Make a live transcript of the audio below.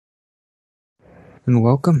and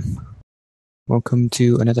welcome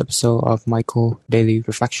to another episode of Michael Daily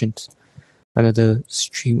Reflections, another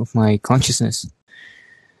stream of my consciousness.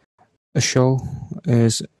 A show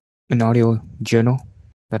is an audio journal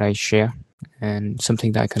that I share and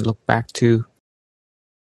something that I can look back to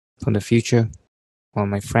from the future, or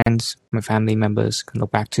my friends, my family members can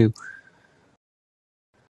look back to.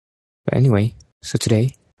 But anyway, so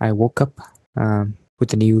today I woke up with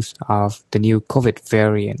the news of the new COVID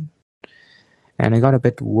variant, and I got a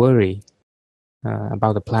bit worried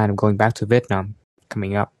about the plan of going back to Vietnam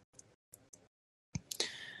coming up.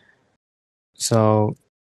 So,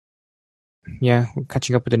 yeah, we're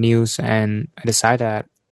catching up with the news, and I decided that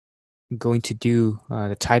I'm going to do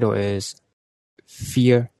the title is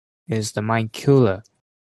Fear is the Mind Killer,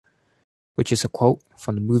 which is a quote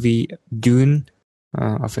from the movie Dune,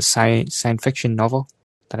 of a science fiction novel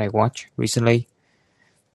that I watched recently.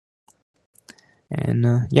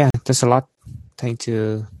 And yeah, there's a lot thing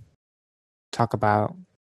to talk about.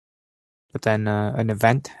 But then an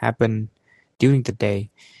event happened during the day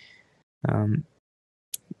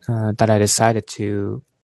that I decided to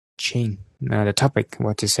change the topic,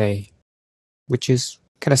 what to say, which is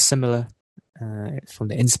kind of similar from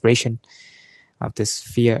the inspiration of this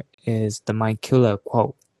Fear is the Mind Killer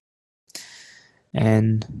quote.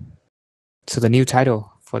 And so the new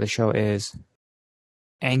title for the show is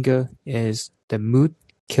Anger is the Mood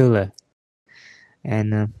Killer.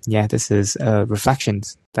 And yeah, this is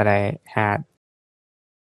reflections that I had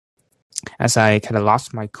as I kind of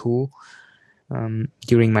lost my cool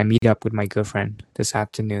during my meetup with my girlfriend this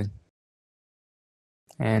afternoon.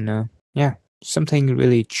 And yeah, something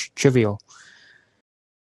really trivial.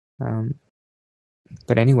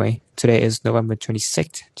 But anyway, today is November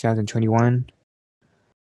 26th, 2021.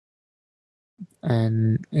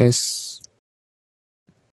 And it's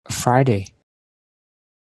Friday.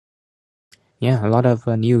 Yeah, a lot of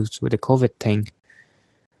news with the COVID thing.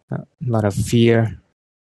 A lot of fear.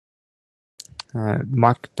 The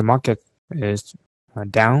market is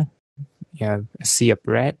down. You have a sea of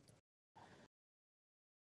red.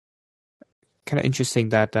 Kind of interesting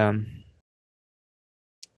that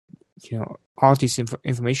all this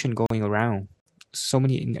information going around. So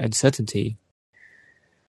many uncertainty.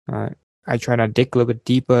 I try to dig a little bit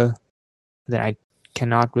deeper, then I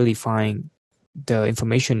cannot really find the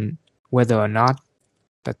information whether or not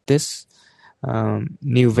that this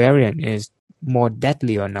new variant is more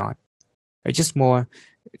deadly or not. It's just more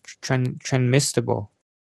transmissible.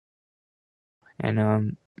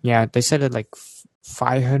 And yeah, they said it like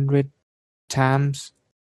 500 times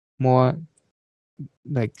more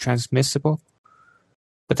like transmissible.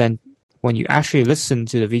 But then when you actually listen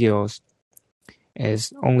to the videos,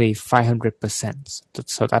 it's only 500%.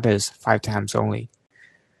 So that is 5 times only.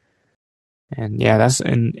 And yeah, is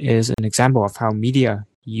an example of how media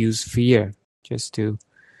use fear just to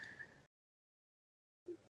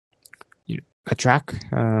attract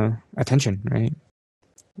attention, right?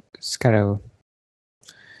 It's kind of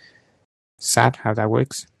sad how that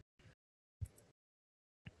works.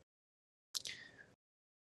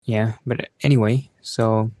 Yeah, but anyway,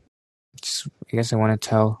 so I guess I want to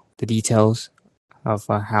tell the details of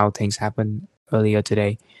how things happened earlier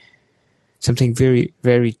today. Something very,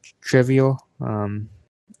 very trivial,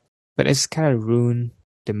 but it's kind of ruined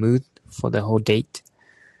the mood for the whole date.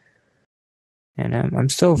 And I'm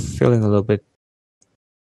still feeling a little bit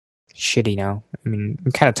shitty now. I mean,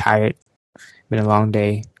 I'm kind of tired. Been a long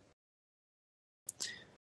day.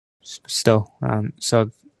 Still, so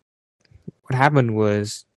what happened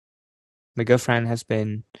was my girlfriend has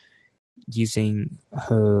been using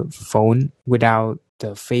her phone without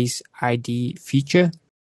the Face ID feature.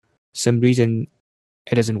 Some reason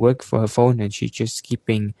it doesn't work for her phone, and she just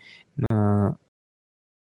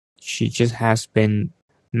has been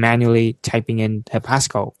manually typing in her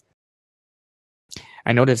passcode.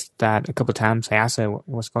 I noticed that a couple of times. I asked her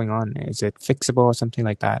what's going on. Is it fixable or something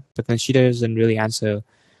like that? But then she doesn't really answer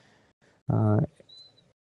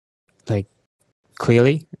like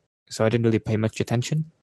clearly, so I didn't really pay much attention.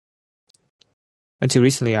 Until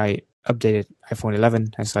recently, I updated iPhone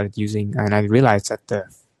 11. I started using, and I realized that the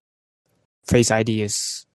Face ID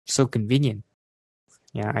is so convenient.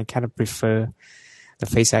 Yeah, I kind of prefer the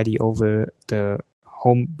Face ID over the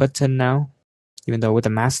home button now, even though with the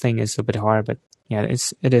mask thing it's a bit hard. But yeah,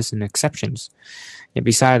 it is an exceptions. Yeah,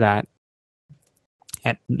 beside that,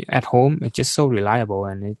 at home it's just so reliable,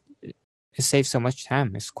 and it saves so much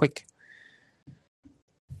time. It's quick.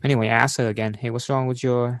 Anyway, I asked her again, hey, what's wrong with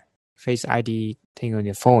your Face ID thing on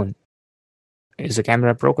your phone? Is the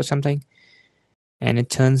camera broke or something? And it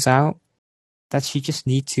turns out that she just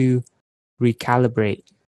need to recalibrate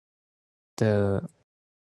the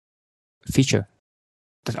feature.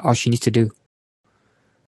 That's all she needs to do.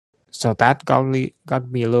 So that got me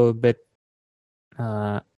a little bit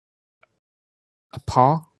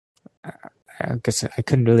appalled. I guess I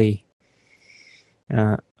couldn't really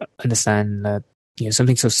understand that,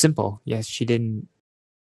 something so simple. Yes, she didn't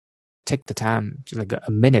take the time, like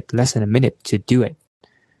less than a minute to do it.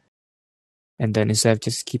 And then instead of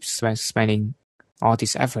just keep spending all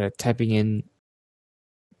this effort typing in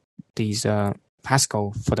these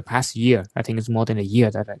Pascal for the past year. I think it's more than a year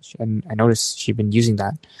that I noticed she's been using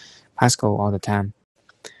that Pascal all the time.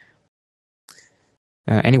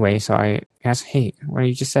 Anyway, so I asked, hey, why don't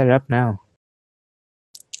you just set it up now?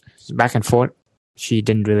 Back and forth. She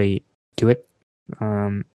didn't really do it.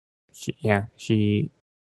 She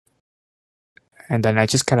and then I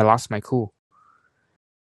just kind of lost my cool.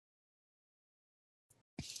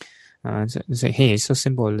 Say, hey, it's so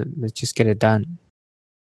simple. Let's just get it done.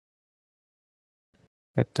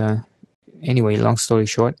 But anyway, long story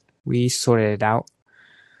short, we sorted it out.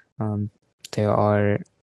 There are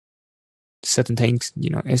certain things,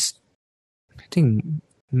 it's, I think,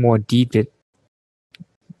 more deep.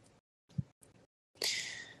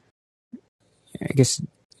 I guess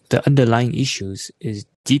the underlying issues is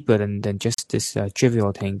deeper than just this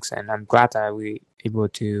trivial things, and I'm glad that we able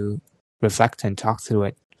to reflect and talk through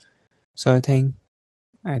it. So I think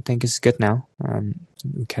it's good now.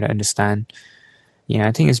 We kind of understand.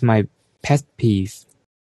 I think it's my pet peeve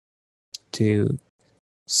to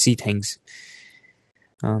see things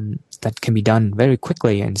that can be done very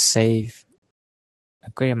quickly and save a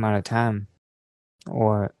great amount of time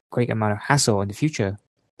or great amount of hassle in the future,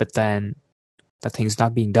 but then that thing's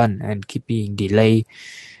not being done and keep being delayed,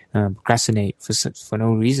 procrastinate for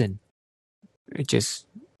no reason. It's just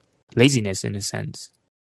laziness in a sense,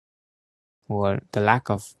 or the lack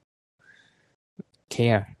of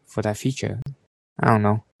care for that feature. I don't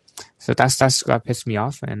know. So that's what pissed me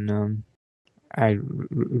off, and I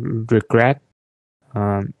regret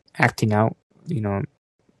acting out.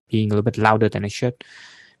 Being a little bit louder than I should,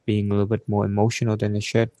 being a little bit more emotional than I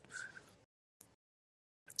should.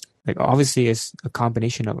 Like, obviously, it's a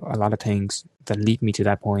combination of a lot of things that lead me to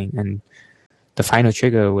that point, and the final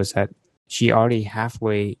trigger was that she already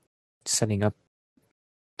halfway setting up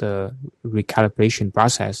the recalibration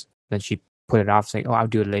process. Then she put it off, saying, "Oh, I'll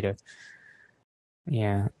do it later."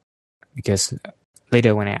 Yeah, because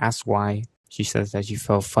later when I asked why, she says that she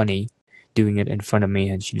felt funny doing it in front of me,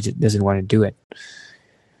 and she doesn't want to do it.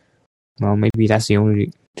 Well, maybe that's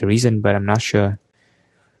the reason, but I'm not sure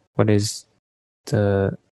what is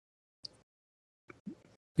the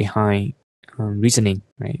behind reasoning.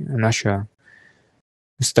 Right? I'm not sure.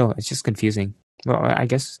 Still, it's just confusing. Well, I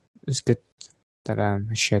guess it's good that I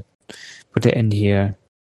should put it in here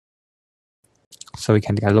so we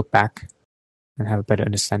can look back and have a better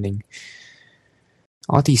understanding.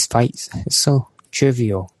 All these fights, it's so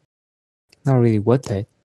trivial, not really worth it.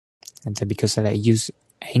 And then because I use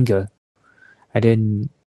anger, I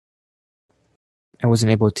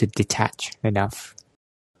wasn't able to detach enough.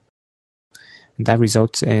 And that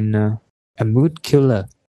results in a mood killer.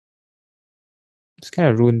 It's kind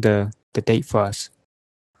of ruined the date for us.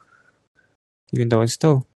 Even though it's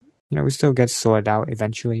still, we still get sorted out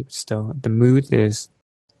eventually, but still, the mood is,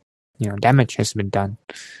 damage has been done.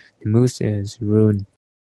 The mood is ruined.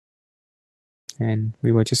 And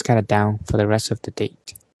we were just kind of down for the rest of the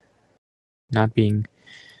date. Not being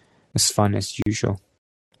as fun as usual.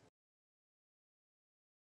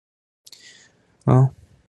 Well,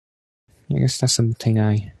 I guess that's something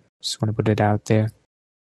I just want to put it out there.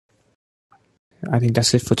 I think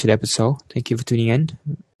that's it for today's episode. Thank you for tuning in.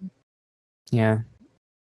 Yeah.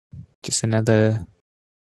 Just another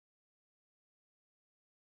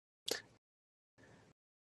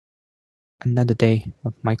day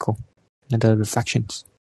of Michael. Another reflections.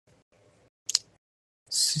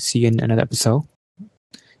 See you in another episode.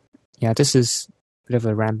 Yeah, this is a bit of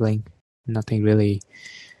a rambling. Nothing really.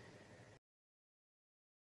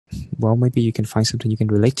 Well, maybe you can find something you can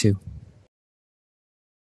relate to.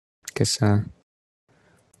 Because,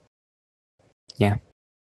 yeah.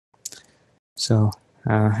 So,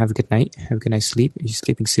 have a good night. Have a good night's sleep if you're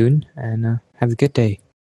sleeping soon. And have a good day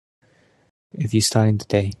if you're starting the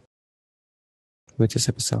day with this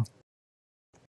episode.